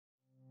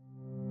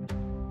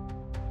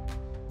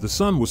The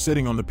sun was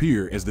setting on the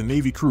pier as the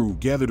Navy crew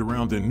gathered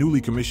around their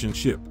newly commissioned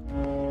ship.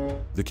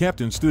 The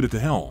captain stood at the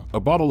helm, a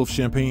bottle of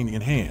champagne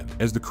in hand.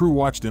 As the crew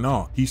watched in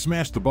awe, he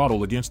smashed the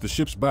bottle against the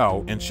ship's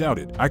bow and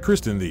shouted, "I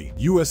christen thee,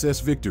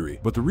 USS Victory."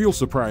 But the real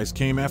surprise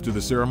came after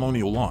the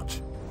ceremonial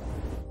launch.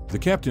 The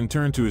captain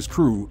turned to his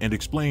crew and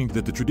explained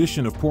that the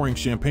tradition of pouring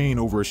champagne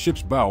over a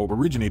ship's bow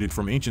originated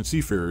from ancient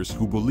seafarers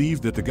who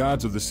believed that the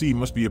gods of the sea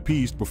must be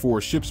appeased before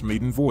a ship's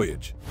maiden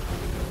voyage.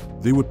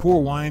 They would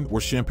pour wine or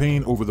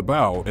champagne over the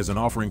bow as an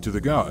offering to the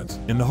gods,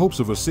 in the hopes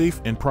of a safe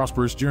and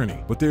prosperous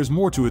journey. But there's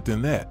more to it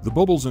than that. The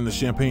bubbles in the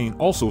champagne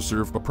also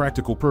serve a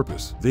practical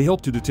purpose. They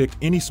help to detect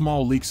any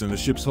small leaks in the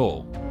ship's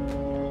hull.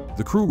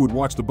 The crew would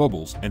watch the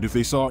bubbles, and if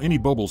they saw any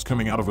bubbles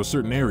coming out of a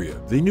certain area,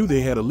 they knew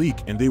they had a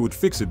leak and they would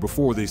fix it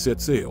before they set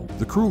sail.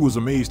 The crew was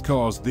amazed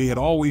cause they had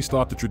always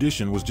thought the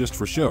tradition was just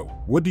for show.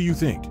 What do you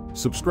think?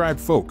 Subscribe,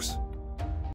 folks.